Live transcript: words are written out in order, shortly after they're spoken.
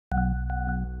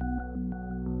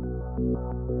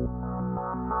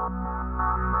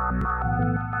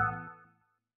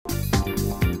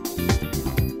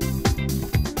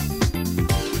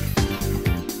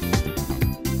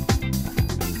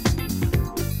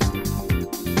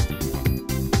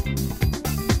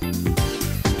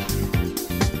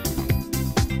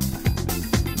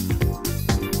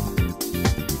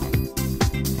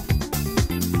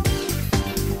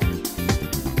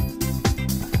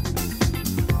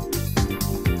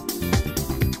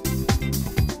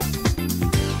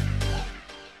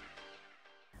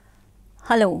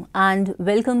Hello and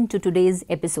welcome to today's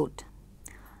episode.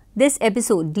 This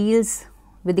episode deals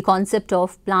with the concept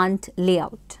of plant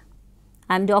layout.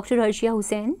 I am Dr. Arshia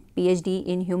Hussain, PhD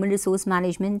in Human Resource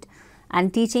Management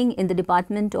and teaching in the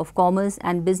Department of Commerce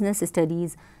and Business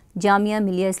Studies, Jamia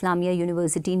Millia Islamia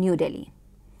University, New Delhi.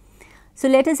 So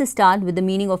let us start with the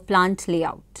meaning of plant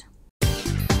layout.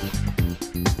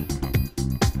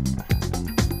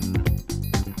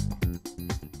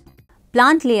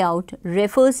 Plant layout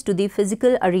refers to the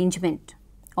physical arrangement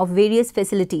of various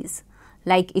facilities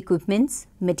like equipments,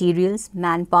 materials,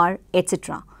 manpower,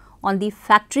 etc. on the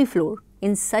factory floor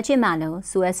in such a manner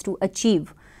so as to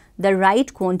achieve the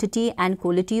right quantity and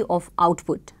quality of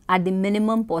output at the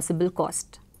minimum possible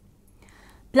cost.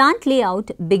 Plant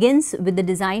layout begins with the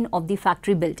design of the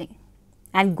factory building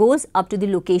and goes up to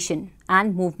the location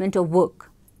and movement of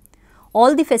work.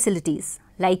 All the facilities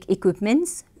like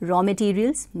equipments, raw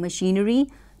materials, machinery,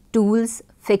 tools,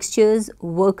 fixtures,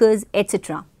 workers,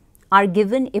 etc. are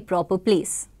given a proper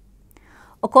place.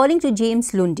 According to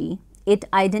James Lundy, it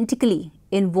identically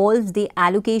involves the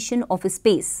allocation of a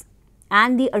space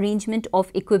and the arrangement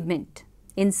of equipment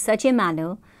in such a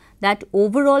manner that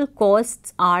overall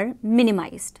costs are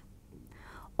minimized.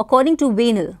 According to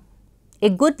Wainel, a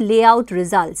good layout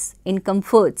results in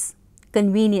comforts,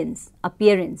 convenience,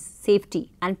 appearance, safety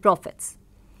and profits.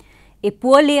 A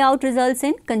poor layout results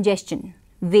in congestion,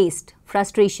 waste,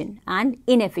 frustration and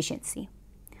inefficiency.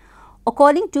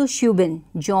 According to Shubin,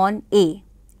 John A.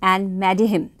 and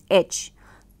Madihim H.,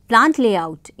 plant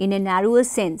layout in a narrower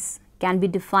sense can be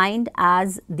defined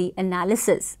as the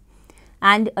analysis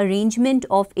and arrangement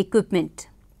of equipment,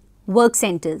 work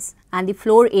centers and the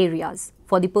floor areas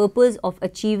for the purpose of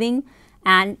achieving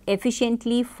an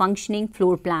efficiently functioning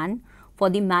floor plan for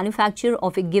the manufacture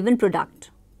of a given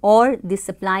product or the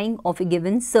supplying of a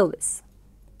given service.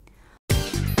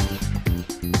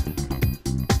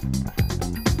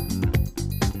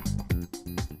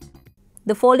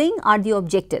 The following are the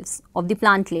objectives of the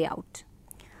plant layout.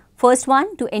 First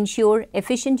one, to ensure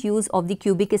efficient use of the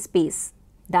cubic space,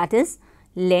 that is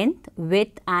length,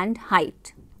 width and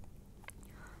height.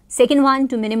 Second one,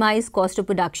 to minimize cost of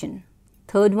production.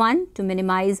 Third one, to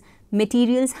minimize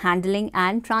materials handling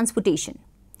and transportation.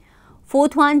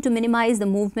 Fourth one, to minimize the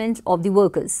movement of the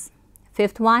workers.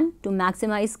 Fifth one, to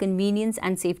maximize convenience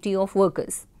and safety of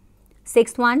workers.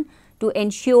 Sixth one, to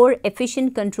ensure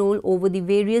efficient control over the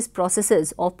various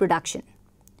processes of production.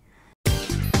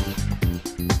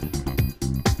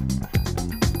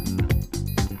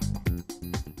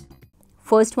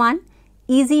 First one,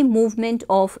 easy movement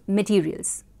of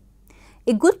materials.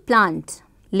 A good plant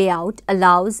layout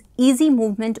allows easy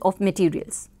movement of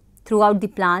materials throughout the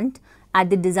plant at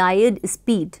the desired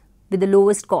speed with the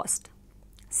lowest cost.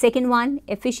 Second one,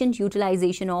 efficient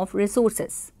utilization of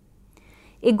resources.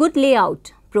 A good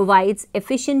layout provides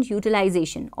efficient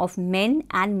utilization of men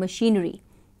and machinery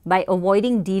by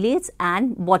avoiding delays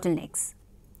and bottlenecks.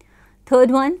 Third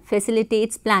one,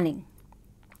 facilitates planning.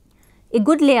 A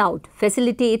good layout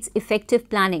facilitates effective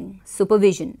planning,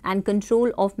 supervision and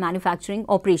control of manufacturing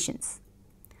operations.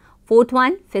 Fourth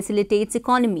one, facilitates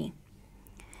economy.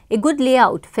 A good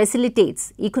layout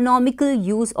facilitates economical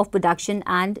use of production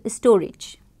and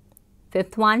storage.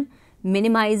 Fifth one,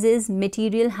 minimizes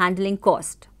material handling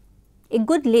cost. A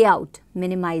good layout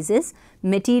minimizes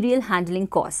material handling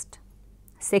cost.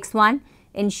 Sixth one,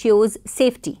 ensures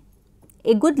safety.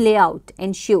 A good layout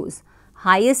ensures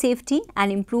higher safety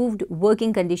and improved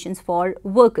working conditions for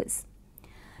workers.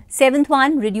 Seventh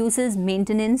one, reduces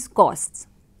maintenance costs.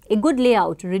 A good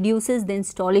layout reduces the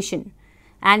installation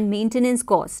and maintenance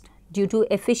cost due to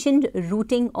efficient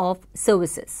routing of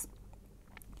services.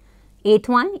 Eighth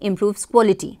one, improves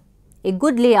quality. A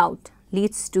good layout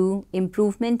leads to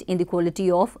improvement in the quality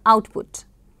of output.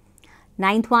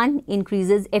 Ninth one,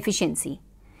 increases efficiency.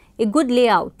 A good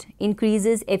layout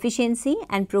increases efficiency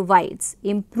and provides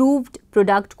improved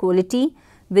product quality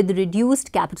with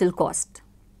reduced capital cost.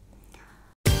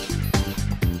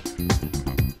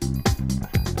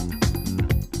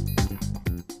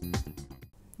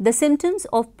 The symptoms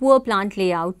of poor plant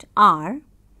layout are: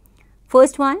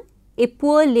 first one, a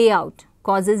poor layout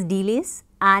causes delays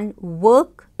and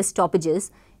work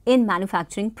stoppages in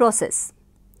manufacturing process.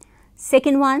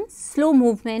 Second one, slow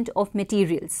movement of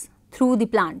materials through the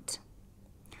plant.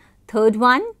 Third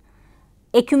one,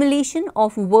 accumulation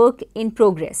of work in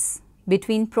progress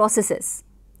between processes.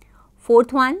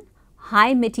 Fourth one,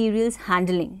 high materials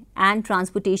handling and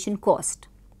transportation cost.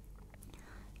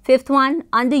 Fifth one,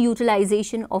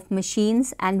 underutilization of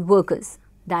machines and workers,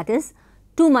 that is,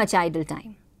 too much idle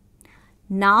time.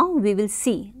 Now we will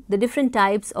see the different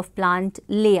types of plant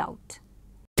layout.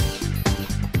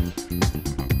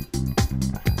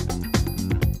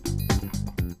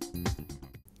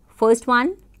 First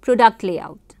one, product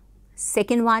layout.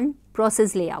 Second one,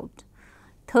 process layout.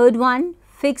 Third one,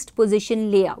 fixed position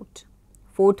layout.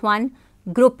 Fourth one,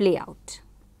 group layout.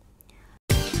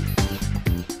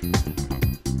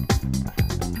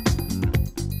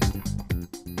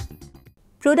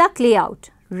 Product layout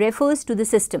refers to the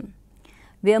system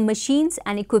where machines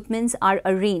and equipments are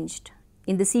arranged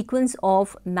in the sequence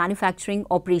of manufacturing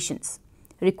operations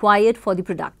required for the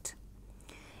product.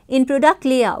 In product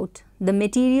layout, the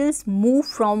materials move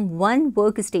from one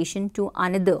workstation to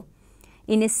another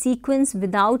in a sequence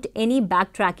without any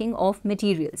backtracking of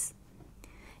materials.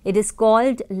 It is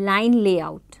called line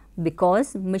layout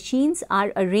because machines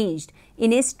are arranged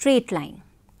in a straight line.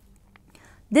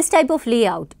 This type of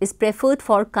layout is preferred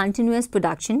for continuous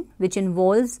production, which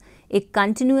involves a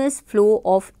continuous flow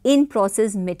of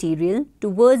in-process material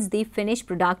towards the finished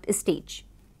product stage.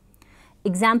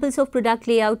 Examples of product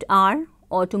layout are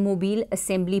automobile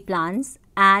assembly plants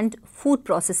and food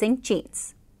processing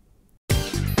chains.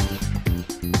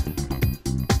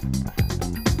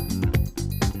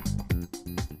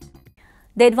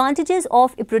 The advantages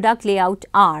of a product layout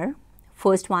are: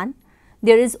 first one,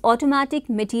 there is automatic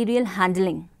material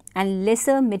handling and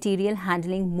lesser material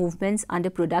handling movements under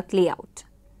product layout.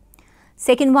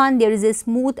 Second one, there is a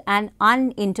smooth and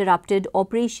uninterrupted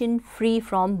operation free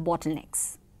from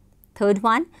bottlenecks. Third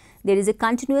one, there is a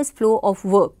continuous flow of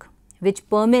work which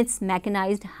permits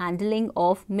mechanized handling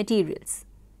of materials.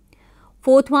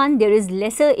 Fourth one, there is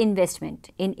lesser investment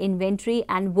in inventory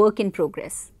and work in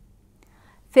progress.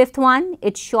 Fifth one,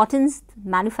 it shortens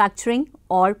manufacturing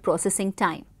or processing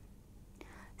time.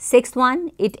 Sixth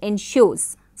one, it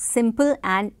ensures simple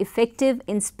and effective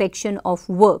inspection of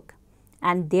work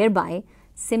and thereby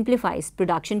simplifies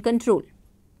production control.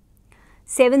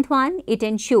 Seventh one, it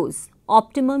ensures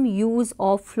optimum use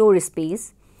of floor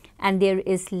space and there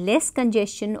is less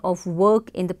congestion of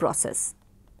work in the process.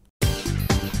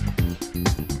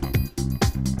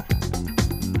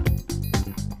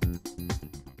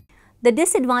 The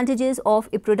disadvantages of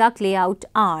a product layout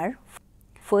are: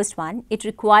 first one, it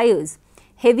requires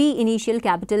heavy initial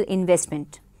capital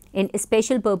investment in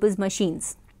special purpose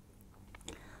machines.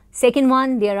 Second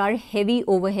one, there are heavy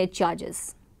overhead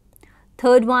charges.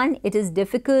 Third one, it is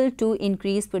difficult to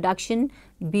increase production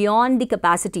beyond the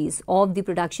capacities of the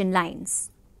production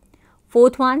lines.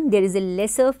 Fourth one, there is a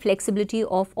lesser flexibility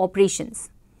of operations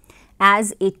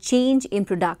as a change in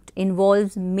product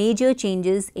involves major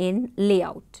changes in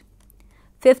layout.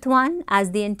 Fifth one,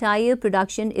 as the entire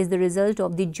production is the result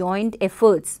of the joint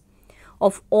efforts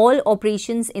of all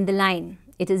operations in the line,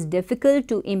 it is difficult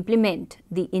to implement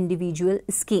the individual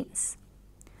schemes.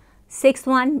 Sixth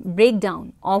one,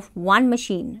 breakdown of one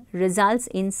machine results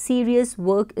in serious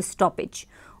work stoppage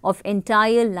of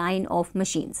entire line of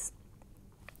machines.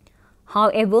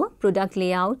 However, product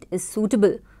layout is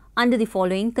suitable under the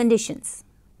following conditions.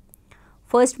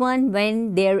 First one,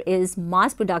 when there is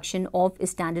mass production of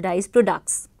standardized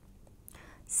products.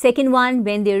 Second one,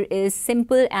 when there is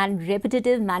simple and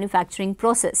repetitive manufacturing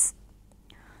process.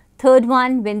 Third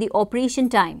one, when the operation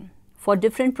time for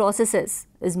different processes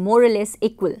is more or less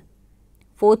equal.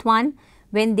 Fourth one,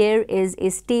 when there is a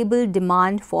stable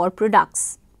demand for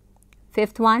products.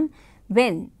 Fifth one,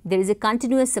 when there is a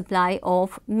continuous supply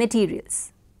of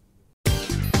materials.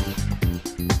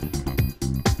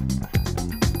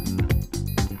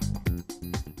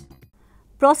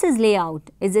 Process layout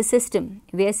is a system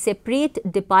where separate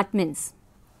departments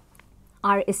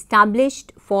are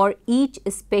established for each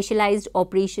specialized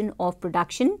operation of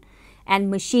production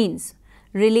and machines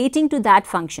relating to that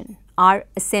function are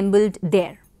assembled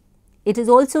there. It is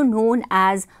also known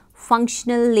as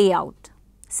functional layout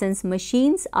since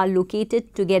machines are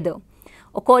located together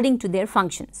according to their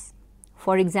functions.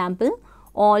 For example,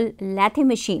 all lathe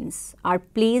machines are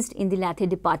placed in the lathe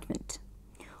department.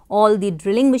 All the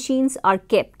drilling machines are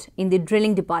kept in the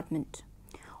drilling department.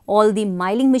 All the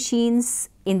milling machines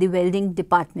in the welding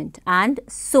department, and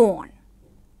so on.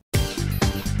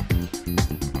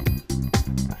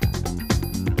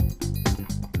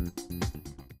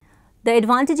 The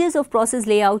advantages of process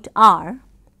layout are: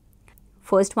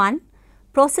 first one,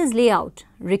 process layout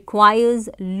requires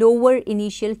lower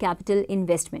initial capital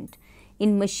investment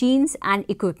in machines and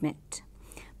equipment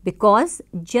because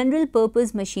general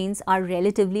purpose machines are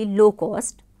relatively low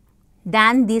cost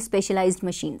than the specialized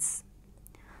machines.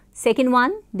 Second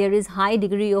one, there is high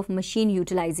degree of machine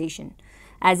utilization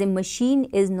as a machine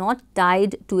is not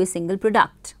tied to a single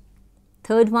product.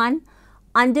 Third one,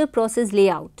 under process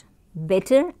layout,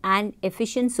 better and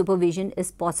efficient supervision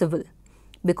is possible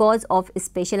because of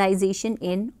specialization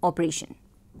in operation.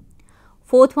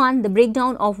 Fourth one, the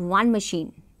breakdown of one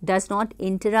machine does not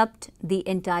interrupt the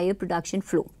entire production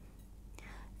flow.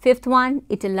 Fifth one,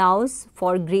 it allows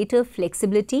for greater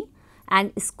flexibility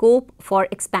and scope for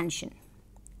expansion.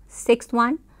 Sixth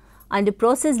one, under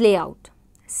process layout,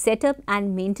 setup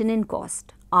and maintenance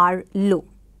costs are low.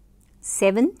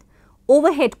 Seventh,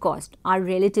 overhead costs are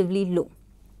relatively low.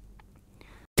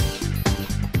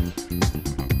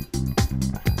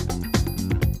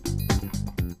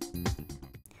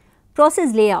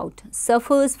 Process layout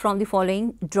suffers from the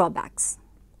following drawbacks.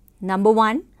 Number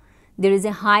one, there is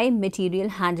a high material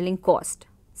handling cost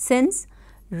since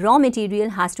raw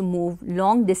material has to move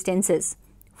long distances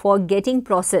for getting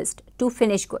processed to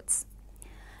finished goods.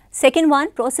 Second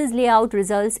one, process layout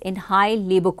results in high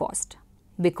labor cost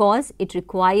because it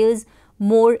requires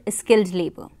more skilled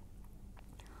labor.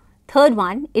 Third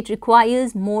one, it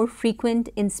requires more frequent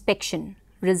inspection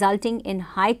resulting in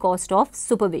high cost of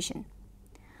supervision.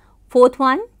 Fourth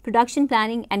one, production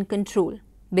planning and control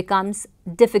becomes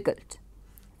difficult.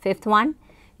 Fifth one,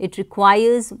 it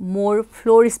requires more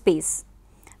floor space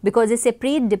because a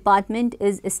separate department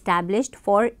is established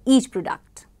for each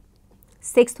product.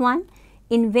 Sixth one,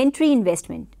 inventory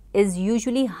investment is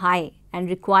usually high and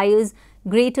requires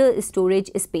greater storage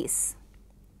space.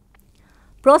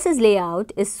 Process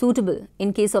layout is suitable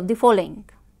in case of the following.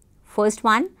 First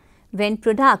one, when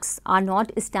products are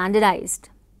not standardized.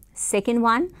 Second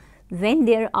one, when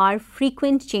there are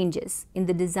frequent changes in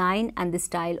the design and the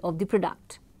style of the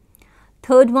product.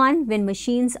 Third one, when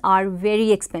machines are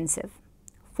very expensive.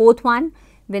 Fourth one,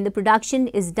 when the production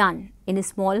is done in a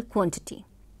small quantity.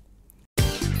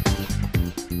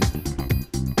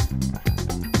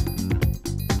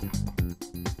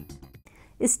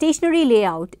 A stationary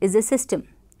layout is a system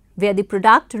where the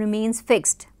product remains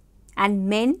fixed and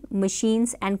men,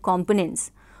 machines and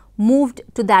components moved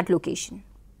to that location.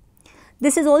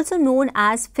 This is also known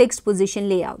as fixed position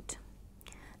layout.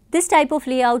 This type of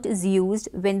layout is used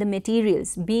when the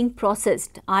materials being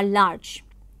processed are large,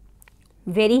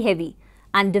 very heavy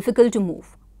and difficult to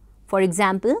move. For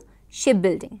example,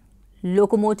 shipbuilding,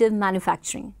 locomotive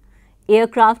manufacturing,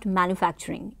 aircraft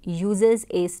manufacturing uses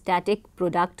a static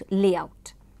product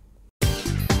layout.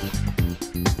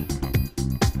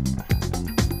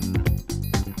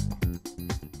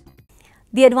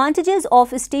 The advantages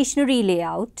of a stationary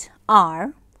layout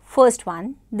are: first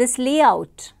one, this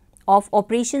layout of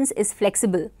operations is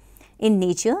flexible in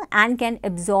nature and can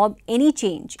absorb any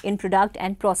change in product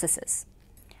and processes.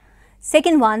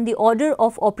 Second one, the order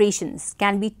of operations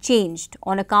can be changed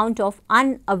on account of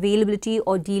unavailability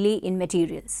or delay in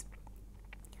materials.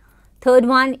 Third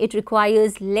one, it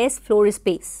requires less floor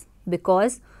space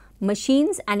because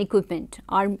machines and equipment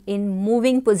are in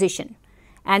moving position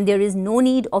and there is no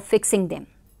need of fixing them.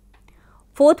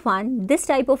 Fourth one, this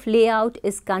type of layout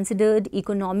is considered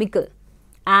economical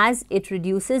as it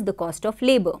reduces the cost of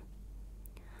labor.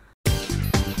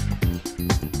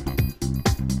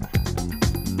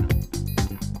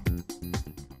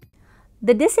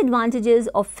 The disadvantages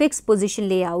of fixed position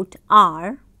layout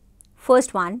are: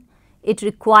 first one, it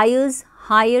requires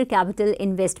higher capital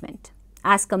investment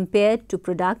as compared to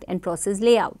product and process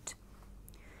layout.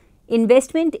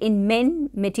 Investment in men,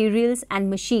 materials and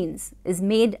machines is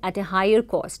made at a higher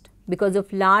cost because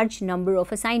of large number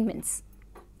of assignments.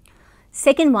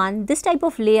 Second one, this type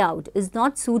of layout is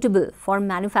not suitable for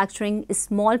manufacturing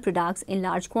small products in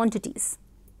large quantities.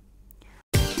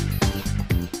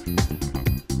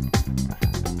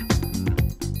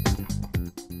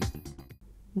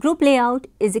 Group layout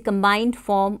is a combined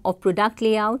form of product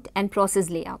layout and process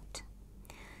layout.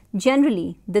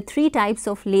 Generally, the three types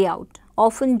of layout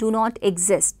often do not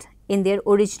exist in their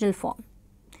original form.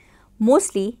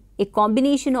 Mostly, a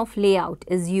combination of layout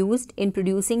is used in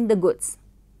producing the goods.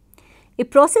 A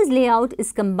process layout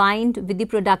is combined with the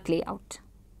product layout.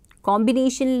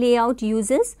 Combination layout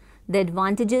uses the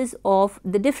advantages of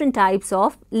the different types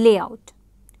of layout.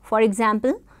 For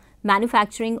example,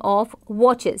 manufacturing of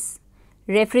watches,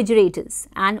 refrigerators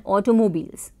and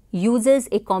automobiles uses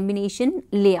a combination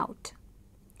layout.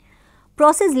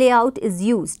 Process layout is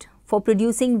used for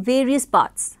producing various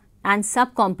parts and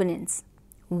subcomponents,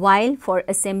 while for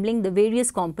assembling the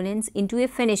various components into a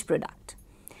finished product,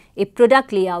 a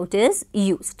product layout is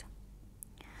used.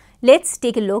 Let's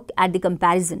take a look at the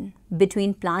comparison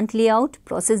between plant layout,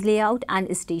 process layout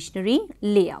and stationery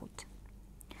layout.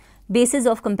 Basis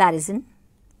of comparison: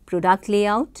 product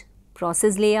layout,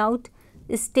 process layout,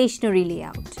 stationery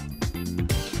layout.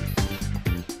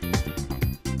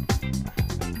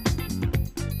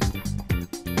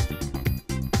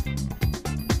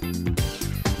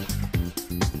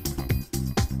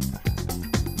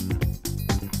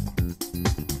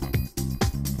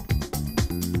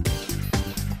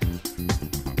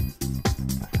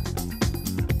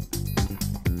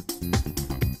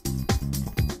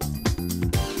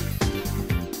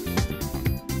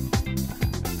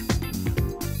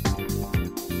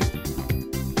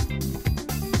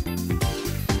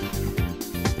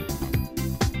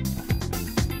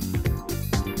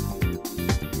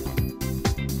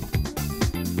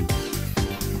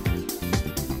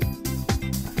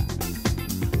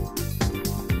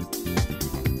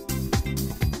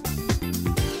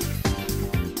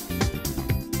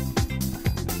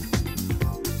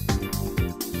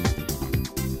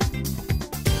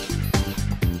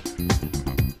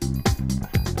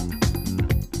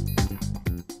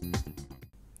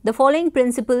 The following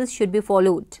principles should be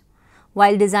followed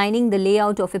while designing the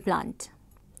layout of a plant.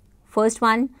 First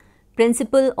one,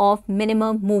 principle of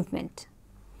minimum movement.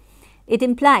 It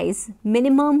implies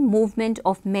minimum movement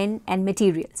of men and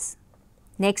materials.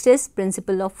 Next is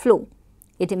principle of flow.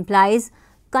 It implies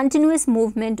continuous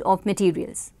movement of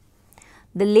materials.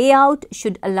 The layout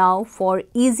should allow for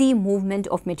easy movement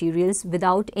of materials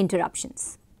without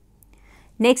interruptions.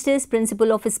 Next is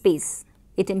principle of space.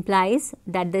 It implies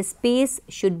that the space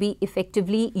should be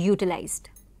effectively utilized.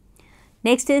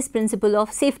 Next is principle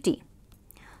of safety.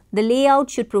 The layout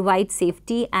should provide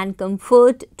safety and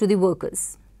comfort to the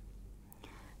workers.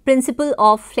 Principle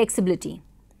of flexibility.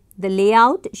 The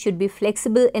layout should be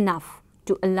flexible enough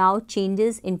to allow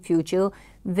changes in future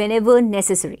whenever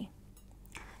necessary.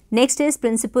 Next is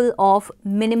principle of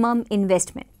minimum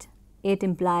investment. It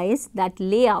implies that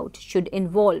layout should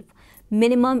involve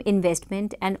minimum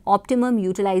investment and optimum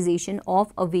utilization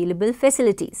of available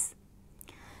facilities.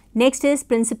 Next is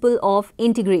principle of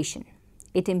integration.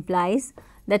 It implies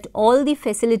that all the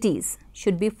facilities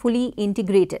should be fully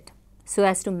integrated so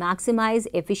as to maximize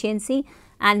efficiency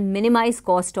and minimize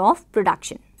cost of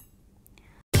production.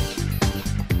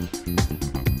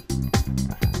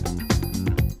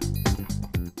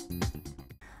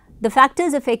 The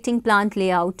factors affecting plant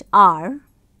layout are: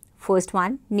 first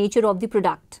one, nature of the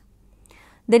product.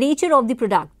 The nature of the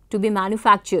product to be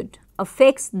manufactured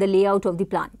affects the layout of the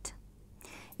plant.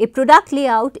 A product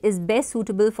layout is best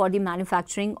suitable for the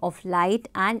manufacturing of light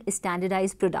and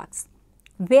standardized products,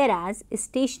 whereas a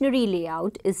stationary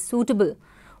layout is suitable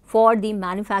for the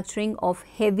manufacturing of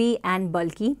heavy and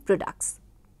bulky products.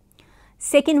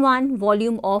 Second one,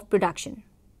 volume of production.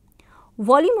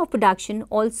 Volume of production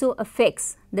also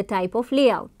affects the type of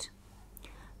layout.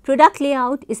 Product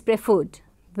layout is preferred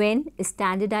when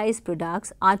standardized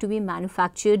products are to be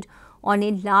manufactured on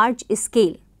a large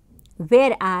scale,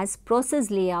 whereas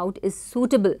process layout is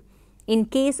suitable in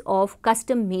case of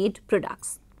custom-made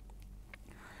products.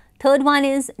 Third one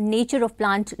is nature of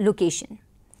plant location.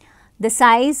 The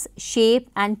size, shape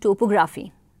and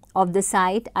topography of the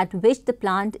site at which the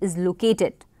plant is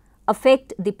located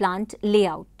affect the plant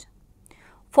layout.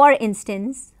 For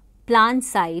instance, plant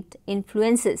site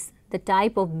influences the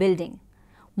type of building,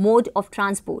 mode of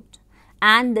transport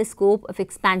and the scope of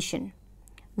expansion,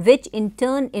 which in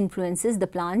turn influences the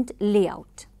plant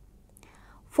layout.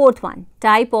 Fourth one,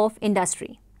 type of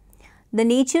industry. The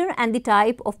nature and the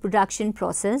type of production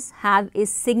process have a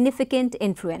significant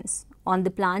influence on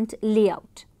the plant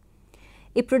layout.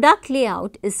 A product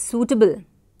layout is suitable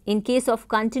in case of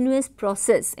continuous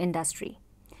process industry,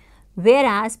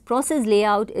 whereas process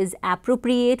layout is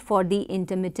appropriate for the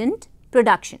intermittent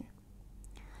production.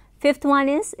 Fifth one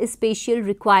is spatial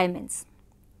requirements.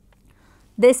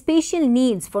 The spatial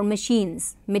needs for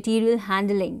machines, material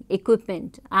handling,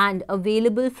 equipment and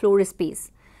available floor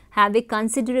space have a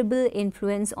considerable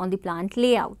influence on the plant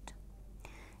layout.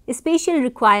 Spatial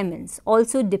requirements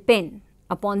also depend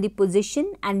upon the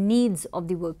position and needs of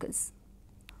the workers.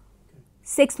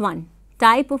 Sixth one,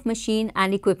 type of machine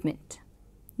and equipment.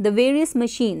 The various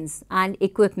machines and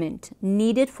equipment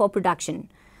needed for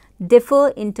production differ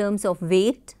in terms of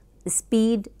weight,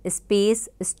 speed, space,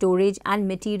 storage and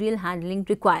material handling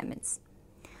requirements.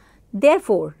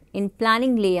 Therefore, in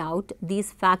planning layout,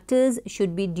 these factors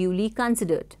should be duly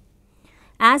considered.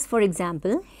 As for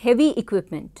example, heavy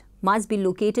equipment must be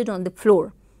located on the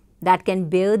floor that can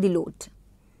bear the load.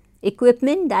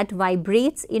 Equipment that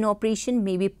vibrates in operation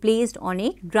may be placed on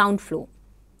a ground floor.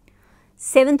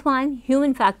 Seventh one,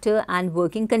 human factor and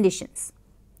working conditions.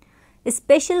 A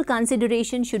special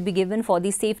consideration should be given for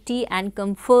the safety and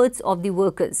comforts of the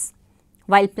workers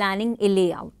while planning a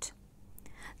layout.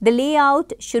 The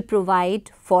layout should provide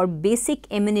for basic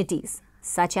amenities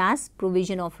such as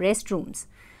provision of restrooms,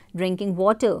 drinking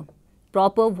water,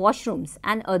 proper washrooms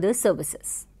and other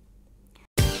services.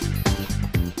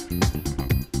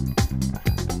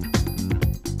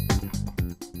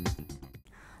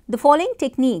 The following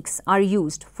techniques are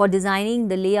used for designing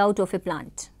the layout of a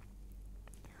plant.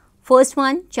 First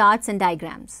one, charts and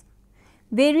diagrams.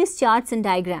 Various charts and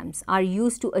diagrams are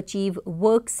used to achieve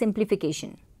work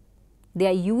simplification. They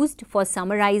are used for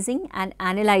summarizing and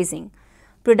analyzing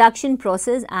production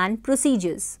process and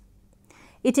procedures.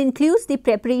 It includes the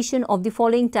preparation of the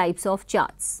following types of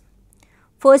charts.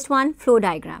 First one, flow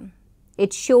diagram.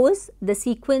 It shows the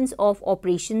sequence of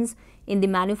operations in the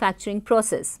manufacturing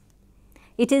process.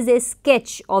 It is a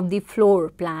sketch of the floor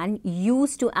plan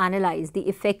used to analyze the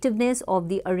effectiveness of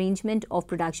the arrangement of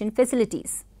production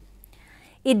facilities.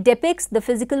 It depicts the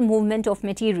physical movement of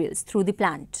materials through the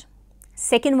plant.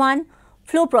 Second one,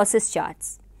 flow process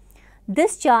charts.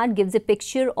 This chart gives a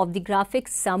picture of the graphic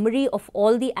summary of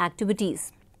all the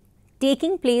activities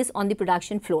taking place on the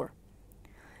production floor.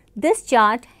 This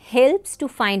chart helps to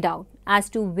find out as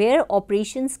to where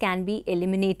operations can be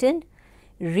eliminated,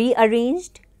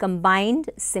 rearranged, combined,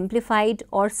 simplified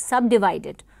or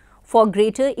subdivided for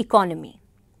greater economy.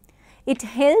 It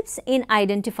helps in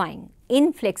identifying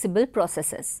inflexible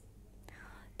processes.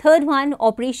 Third one,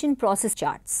 operation process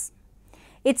charts.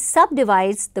 It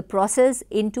subdivides the process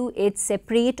into its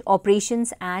separate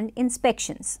operations and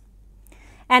inspections.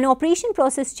 An operation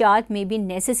process chart may be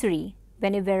necessary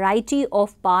when a variety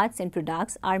of parts and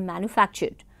products are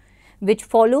manufactured, which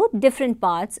follow different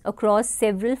paths across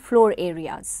several floor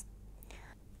areas.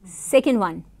 Second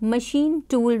one, machine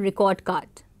tool record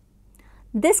card.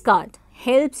 This card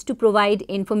helps to provide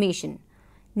information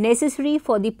necessary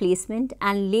for the placement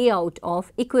and layout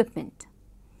of equipment.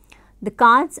 The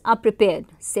cards are prepared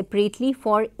separately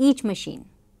for each machine.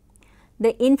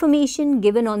 The information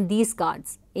given on these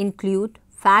cards include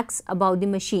facts about the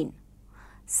machine,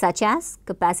 such as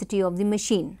capacity of the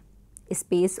machine,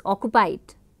 space occupied,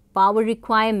 power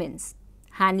requirements,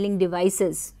 handling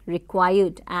devices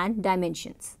required and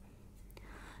dimensions.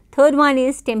 Third one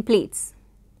is templates.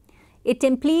 A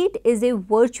template is a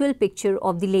virtual picture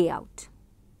of the layout.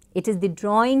 It is the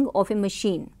drawing of a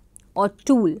machine or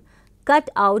tool cut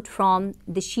out from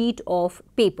the sheet of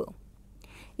paper.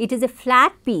 It is a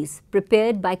flat piece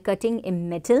prepared by cutting a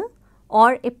metal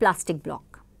or a plastic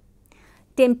block.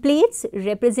 Templates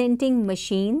representing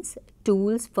machines,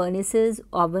 tools, furnaces,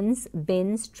 ovens,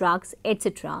 bins, trucks,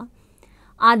 etc.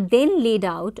 are then laid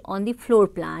out on the floor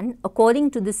plan according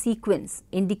to the sequence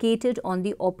indicated on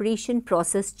the operation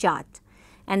process chart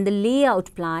and the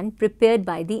layout plan prepared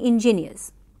by the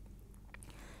engineers.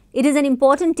 It is an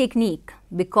important technique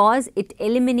because it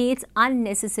eliminates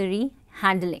unnecessary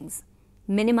handlings,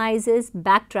 minimizes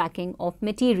backtracking of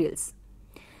materials,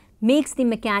 makes the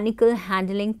mechanical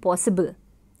handling possible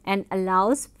and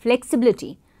allows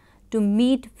flexibility to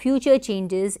meet future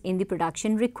changes in the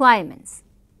production requirements.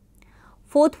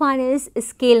 Fourth one is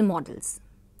scale models.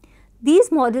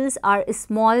 These models are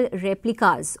small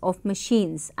replicas of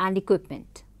machines and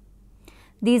equipment.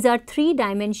 These are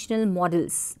three-dimensional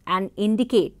models and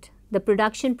indicate the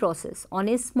production process on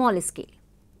a small scale.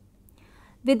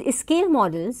 With scale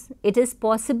models, it is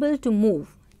possible to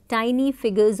move tiny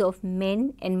figures of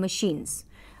men and machines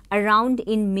around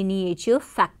in miniature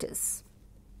factors.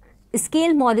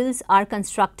 Scale models are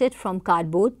constructed from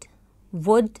cardboard,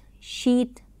 wood,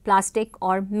 sheet, plastic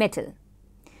or metal.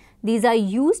 These are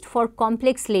used for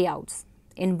complex layouts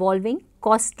involving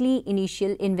costly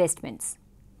initial investments.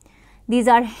 These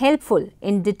are helpful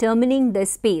in determining the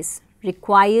space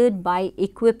required by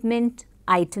equipment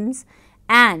items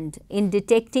and in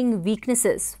detecting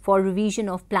weaknesses for revision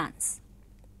of plans.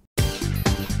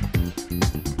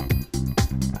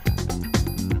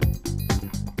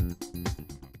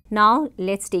 Now,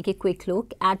 let's take a quick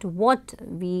look at what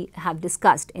we have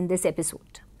discussed in this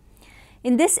episode.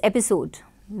 In this episode,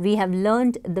 we have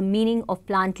learned the meaning of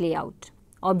plant layout,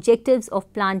 objectives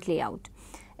of plant layout,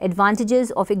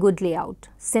 advantages of a good layout,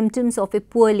 symptoms of a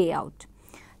poor layout,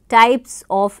 types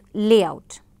of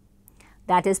layout,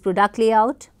 that is product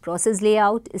layout, process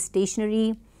layout,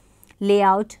 stationary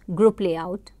layout, group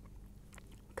layout,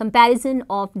 comparison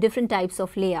of different types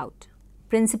of layout,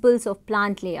 principles of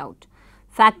plant layout,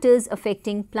 factors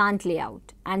affecting plant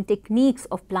layout and techniques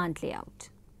of plant layout.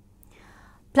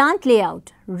 Plant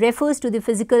layout refers to the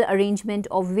physical arrangement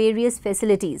of various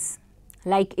facilities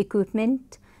like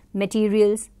equipment,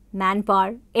 materials,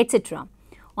 manpower, etc.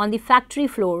 on the factory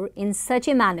floor in such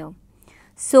a manner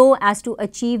so as to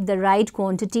achieve the right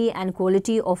quantity and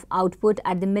quality of output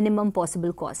at the minimum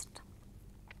possible cost.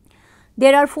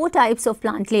 There are 4 types of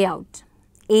plant layout: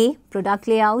 A. Product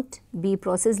layout, B.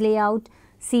 Process layout,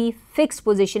 C. Fixed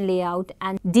position layout,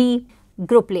 and D.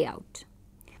 Group layout.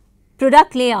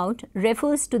 Product layout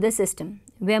refers to the system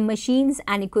where machines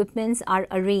and equipments are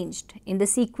arranged in the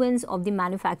sequence of the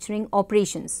manufacturing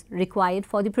operations required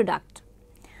for the product.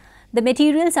 The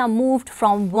materials are moved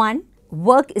from one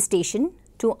workstation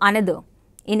to another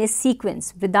in a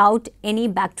sequence without any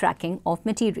backtracking of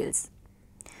materials.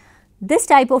 This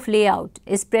type of layout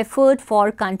is preferred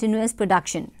for continuous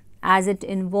production as it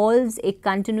involves a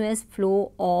continuous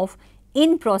flow of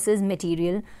in-process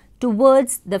material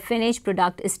towards the finished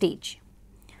product stage.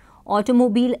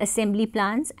 Automobile assembly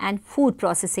plants and food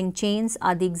processing chains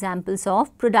are the examples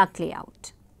of product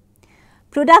layout.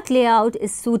 Product layout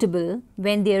is suitable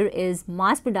when there is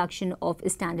mass production of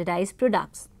standardized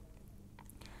products.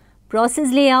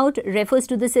 Process layout refers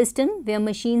to the system where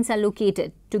machines are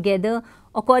located together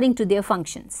according to their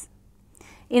functions.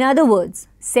 In other words,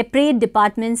 separate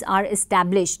departments are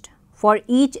established for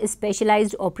each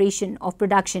specialized operation of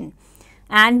production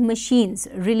and machines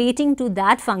relating to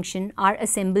that function are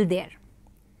assembled there.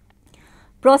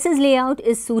 Process layout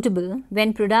is suitable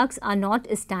when products are not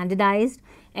standardized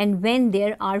and when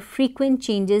there are frequent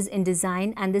changes in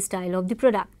design and the style of the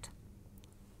product.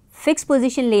 Fixed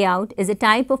position layout is a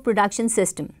type of production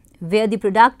system where the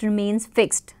product remains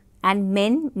fixed and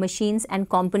men, machines and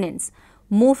components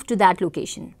move to that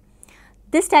location.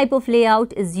 This type of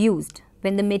layout is used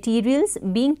when the materials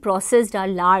being processed are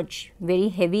large, very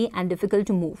heavy and difficult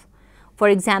to move. For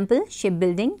example,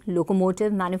 shipbuilding,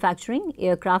 locomotive manufacturing,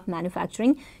 aircraft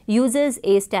manufacturing uses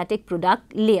a static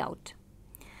product layout.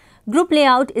 Group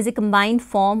layout is a combined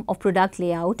form of product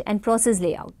layout and process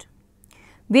layout.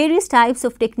 Various types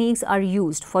of techniques are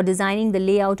used for designing the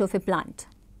layout of a plant.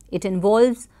 It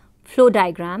involves flow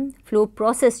diagram, flow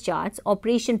process charts,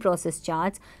 operation process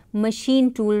charts,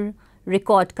 machine tool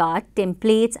record card,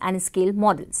 templates and scale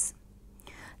models.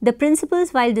 The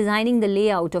principles while designing the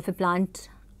layout of a plant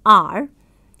are: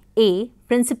 A.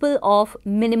 Principle of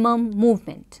minimum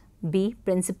movement, B.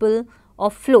 Principle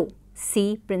of flow,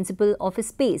 C. Principle of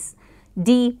space,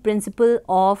 D. Principle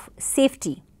of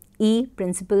safety, E.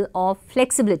 Principle of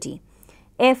flexibility,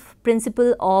 F.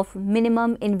 Principle of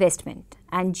minimum investment,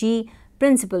 and G.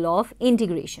 Principle of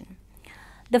integration.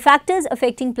 The factors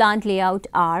affecting plant layout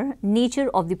are nature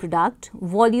of the product,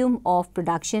 volume of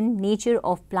production, nature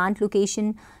of plant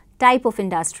location, type of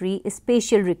industry,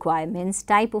 spatial requirements,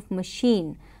 type of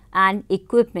machine and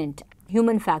equipment,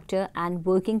 human factor and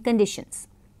working conditions.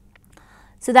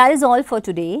 So that is all for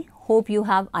today. Hope you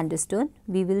have understood.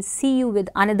 We will see you with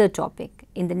another topic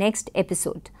in the next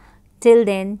episode. Till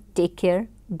then, take care.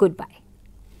 Goodbye.